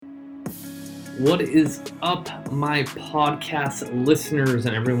What is up, my podcast listeners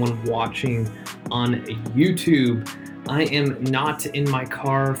and everyone watching on YouTube? I am not in my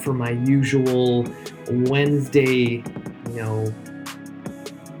car for my usual Wednesday,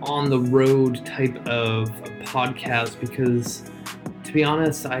 on the road type of podcast because, to be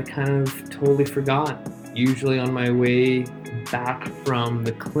honest, I kind of totally forgot. Usually on my way back from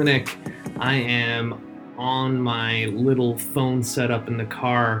the clinic, I am on my little phone setup in the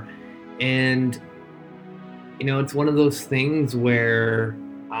car. And, it's one of those things where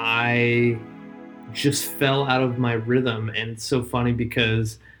I just fell out of my rhythm. And it's so funny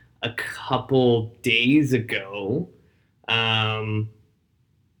because a couple days ago, I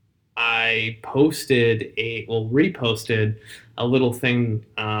reposted a little thing,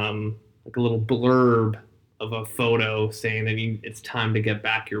 like a little blurb of a photo saying that it's time to get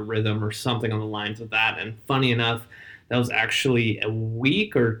back your rhythm or something on the lines of that. And funny enough, that was actually a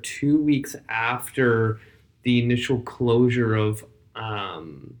week or 2 weeks after the initial closure of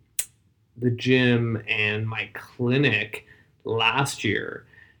the gym and my clinic last year.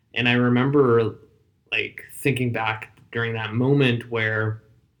 And I remember thinking back during that moment where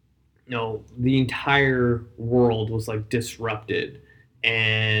the entire world was disrupted,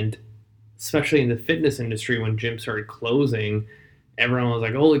 and especially in the fitness industry when gyms started closing, everyone was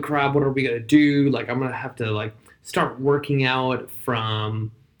like, holy crap, what are we going to do? I'm going to have to start working out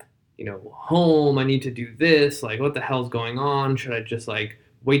from home. I need to do this. What the hell's going on? Should I just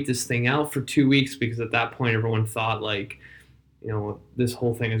wait this thing out for 2 weeks? Because at that point everyone thought this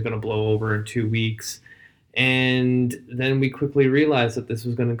whole thing is going to blow over in 2 weeks. And then we quickly realized that this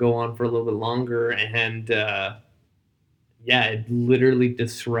was going to go on for a little bit longer. And it literally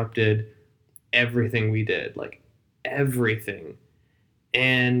disrupted everything we did, everything.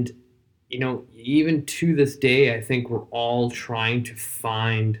 And, even to this day, I think we're all trying to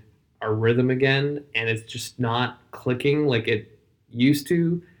find our rhythm again. And it's just not clicking like it used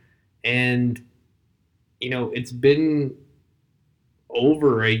to. And, it's been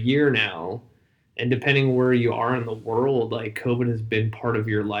over a year now. And depending where you are in the world, COVID has been part of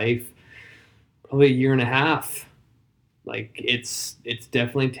your life probably a year and a half. It's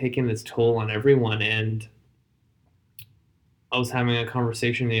definitely taken its toll on everyone. And I was having a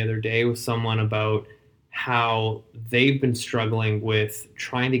conversation the other day with someone about how they've been struggling with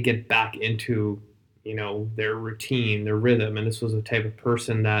trying to get back into, their routine, their rhythm. And this was a type of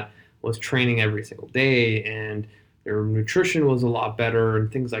person that was training every single day and their nutrition was a lot better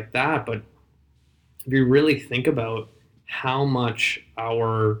and things like that. But if you really think about how much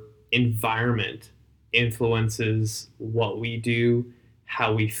our environment influences what we do,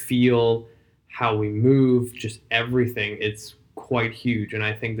 how we feel, how we move, just everything, it's quite huge. And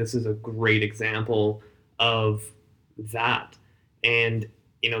I think this is a great example of that. And,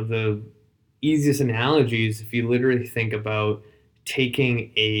 the easiest analogy is if you literally think about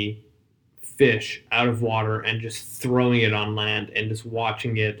taking a fish out of water and just throwing it on land and just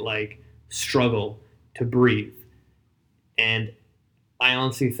watching it struggle to breathe. And I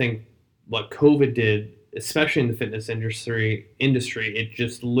honestly think what COVID did, especially in the fitness industry, it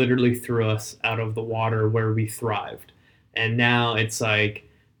just literally threw us out of the water where we thrived. And now it's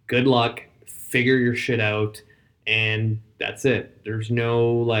good luck, figure your shit out, and that's it. There's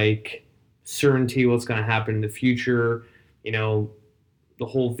no certainty what's going to happen in the future. The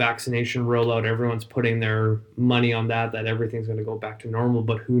whole vaccination rollout, everyone's putting their money on that everything's going to go back to normal,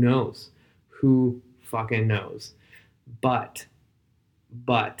 but who knows? Who fucking knows? But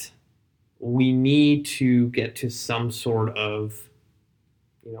we need to get to some sort of,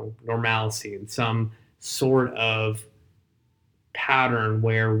 normalcy and some sort of pattern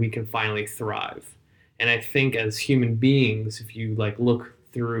where we can finally thrive. And I think as human beings, if you look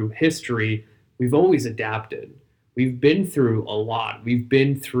through history, we've always adapted. We've been through a lot. We've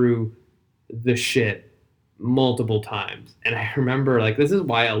been through the shit multiple times. And I remember this is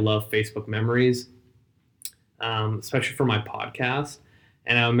why I love Facebook memories, especially for my podcast.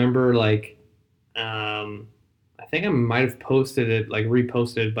 And I remember I think I might have posted it,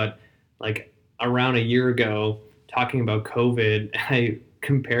 reposted, but around a year ago talking about COVID, I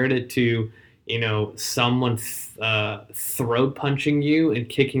compared it to, someone throat punching you and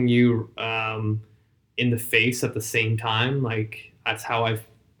kicking you in the face at the same time. That's how I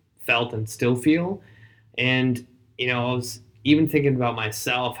felt and still feel. And, I was even thinking about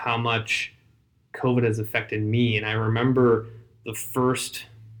myself, how much COVID has affected me. And I remember the first,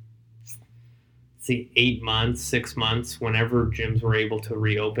 8 months, 6 months, whenever gyms were able to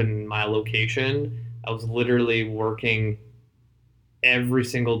reopen in my location, I was literally working every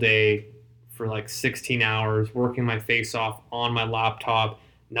single day for 16 hours, working my face off on my laptop,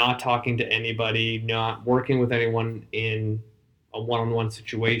 not talking to anybody, not working with anyone in a one-on-one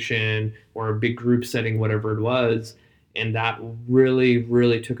situation or a big group setting, whatever it was. And that really,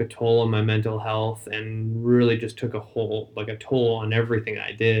 really took a toll on my mental health and really just took a toll on everything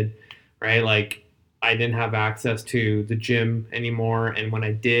I did, right? Like I didn't have access to the gym anymore. And when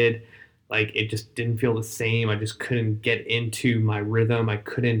I did, like it just didn't feel the same. I just couldn't get into my rhythm. I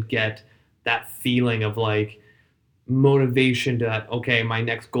couldn't get that feeling of like motivation to that, okay, my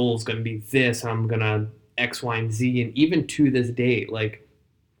next goal is going to be this. I'm going to X, Y, and Z. And even to this day, like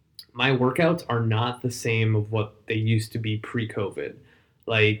my workouts are not the same of what they used to be pre-COVID.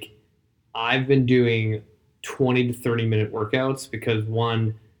 Like I've been doing 20 to 30-minute workouts because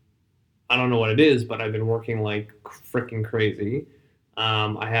one, I don't know what it is, but I've been working like freaking crazy.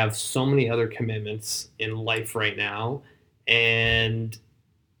 I have so many other commitments in life right now. And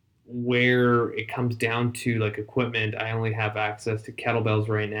where it comes down to like equipment, I only have access to kettlebells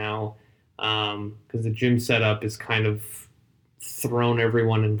right now because the gym setup is kind of thrown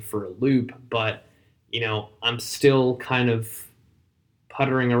everyone in for a loop. But I'm still kind of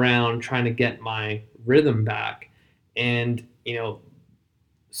puttering around trying to get my rhythm back. And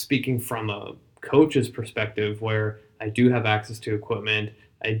speaking from a coach's perspective, where I do have access to equipment,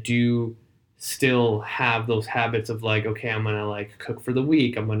 I do still have those habits of like, okay, I'm gonna like cook for the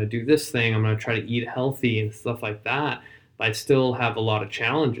week, I'm gonna do this thing, I'm gonna try to eat healthy and stuff like that. But I still have a lot of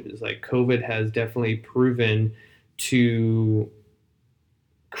challenges. Like COVID has definitely proven to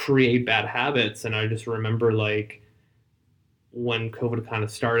create bad habits. And I just remember like when COVID kind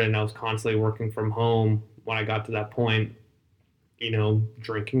of started and I was constantly working from home, when I got to that point,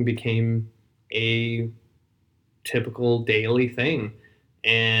 drinking became a typical daily thing.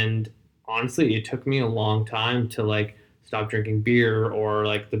 And honestly, it took me a long time to like stop drinking beer, or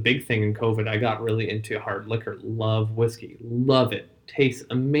like the big thing in COVID, I got really into hard liquor. Love whiskey, love it, tastes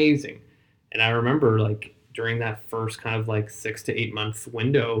amazing. And I remember like during that first kind of like 6 to 8 month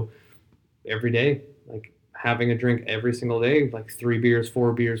window, every day, like having a drink every single day, like 3 beers,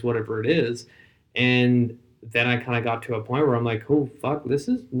 4 beers, whatever it is. And then I kind of got to a point where I'm like, oh, fuck, this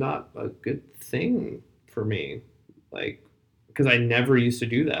is not a good thing for me. Like, because I never used to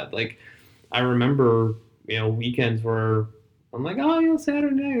do that. Like, I remember, weekends where I'm like, oh,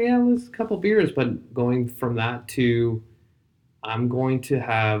 Saturday night, yeah, let's a couple beers. But going from that to I'm going to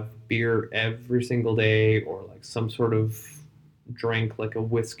have beer every single day, or like some sort of drink like a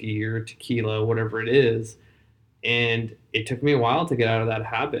whiskey or tequila, whatever it is. And it took me a while to get out of that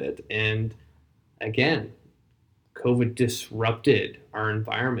habit. And again, COVID disrupted our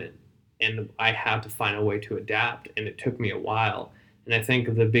environment, and I had to find a way to adapt. And it took me a while. And I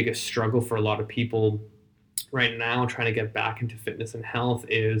think the biggest struggle for a lot of people right now trying to get back into fitness and health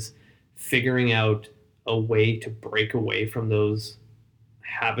is figuring out a way to break away from those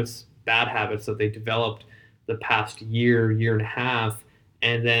habits, bad habits that they developed the past year, year and a half,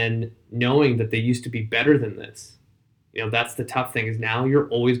 and then knowing that they used to be better than this. That's the tough thing, is now you're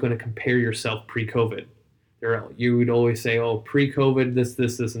always going to compare yourself pre-COVID. You would always say, oh, pre-COVID,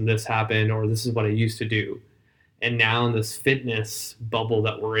 this, and this happened, or this is what I used to do. And now in this fitness bubble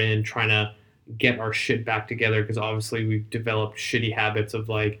that we're in, trying to get our shit back together, because obviously we've developed shitty habits of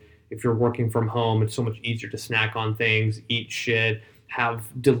like, if you're working from home, it's so much easier to snack on things, eat shit, have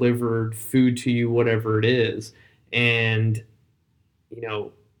delivered food to you, whatever it is. And, you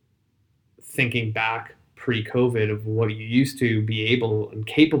know, thinking back pre-COVID of what you used to be able and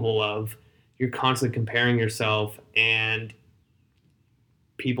capable of, you're constantly comparing yourself. And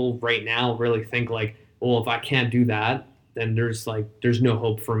people right now really think like, well, if I can't do that, then there's no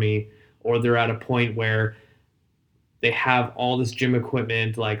hope for me. Or they're at a point where they have all this gym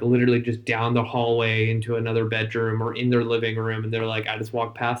equipment, like literally just down the hallway into another bedroom or in their living room. And they're like, I just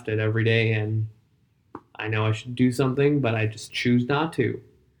walk past it every day and I know I should do something, but I just choose not to.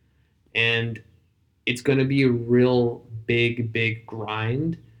 And it's going to be a real big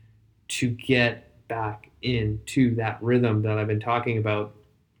grind to get back into that rhythm that I've been talking about.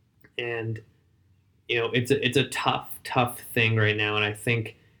 And, it's a tough thing right now. And I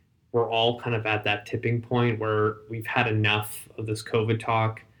think we're all kind of at that tipping point where we've had enough of this COVID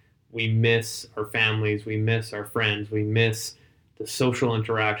talk. We miss our families. We miss our friends. We miss the social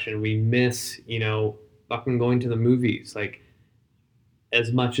interaction. We miss, fucking going to the movies. Like,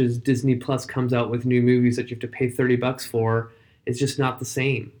 as much as Disney Plus comes out with new movies that you have to pay $30 for, it's just not the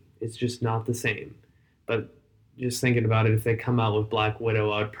same. It's just not the same. But just thinking about it, if they come out with Black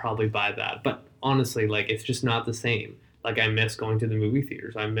Widow, I would probably buy that. But honestly, like, it's just not the same. Like, I miss going to the movie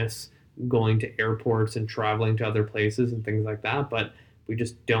theaters. I miss going to airports and traveling to other places and things like that. But we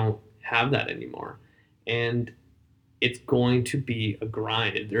just don't have that anymore. And it's going to be a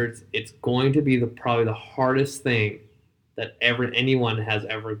grind. It's going to be probably the hardest thing that anyone has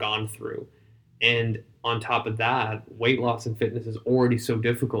ever gone through. And on top of that, weight loss and fitness is already so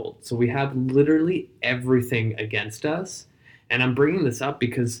difficult. So we have literally everything against us. And I'm bringing this up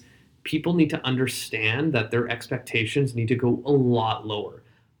because people need to understand that their expectations need to go a lot lower,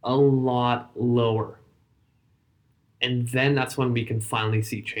 a lot lower. And then that's when we can finally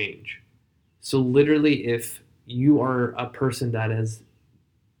see change. So literally, if you are a person that has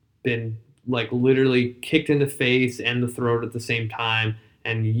been like literally kicked in the face and the throat at the same time,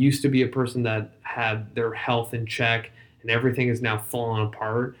 and used to be a person that had their health in check and everything is now falling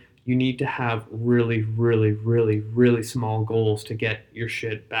apart, you need to have really, really, really, really small goals to get your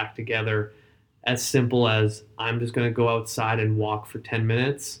shit back together. As simple as, I'm just going to go outside and walk for 10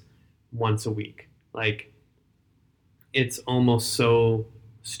 minutes once a week. Like, it's almost so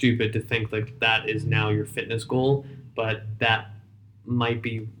stupid to think like that is now your fitness goal, but that might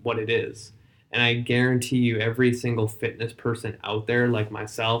be what it is. And I guarantee you, every single fitness person out there, like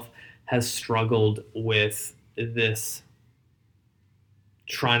myself, has struggled with this,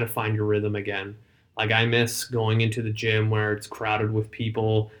 trying to find your rhythm again. Like, I miss going into the gym where it's crowded with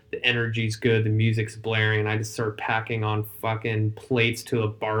people, the energy's good, the music's blaring, and I just start packing on fucking plates to a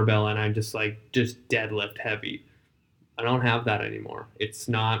barbell and I'm just deadlift heavy. I don't have that anymore. It's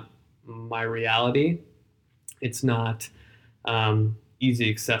not my reality. It's not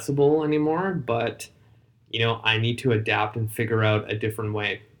easy accessible anymore, but I need to adapt and figure out a different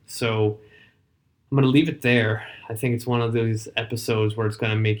way. So I'm going to leave it there. I think it's one of those episodes where it's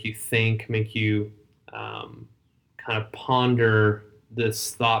going to make you think, make you kind of ponder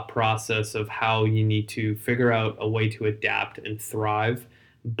this thought process of how you need to figure out a way to adapt and thrive.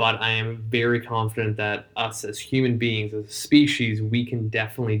 But I am very confident that us as human beings, as a species, we can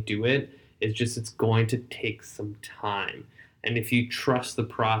definitely do it. It's going to take some time. And if you trust the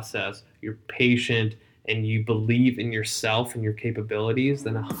process, you're patient, and you believe in yourself and your capabilities,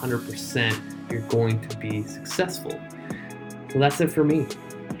 then 100% you're going to be successful. So that's it for me.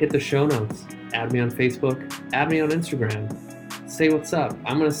 Hit the show notes. Add me on Facebook. Add me on Instagram. Say what's up.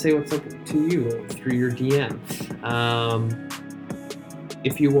 I'm going to say what's up to you through your DM.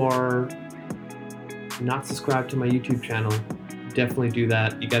 If you are not subscribed to my YouTube channel, definitely do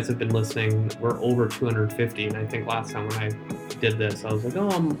that. You guys have been listening. We're over 250, and I think last time when I did this, I was like,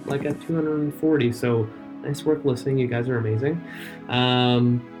 I'm like at 240. So nice work listening. You guys are amazing.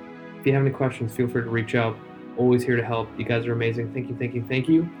 If you have any questions, feel free to reach out. Always here to help. You guys are amazing. Thank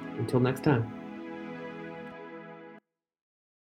you. Until next time.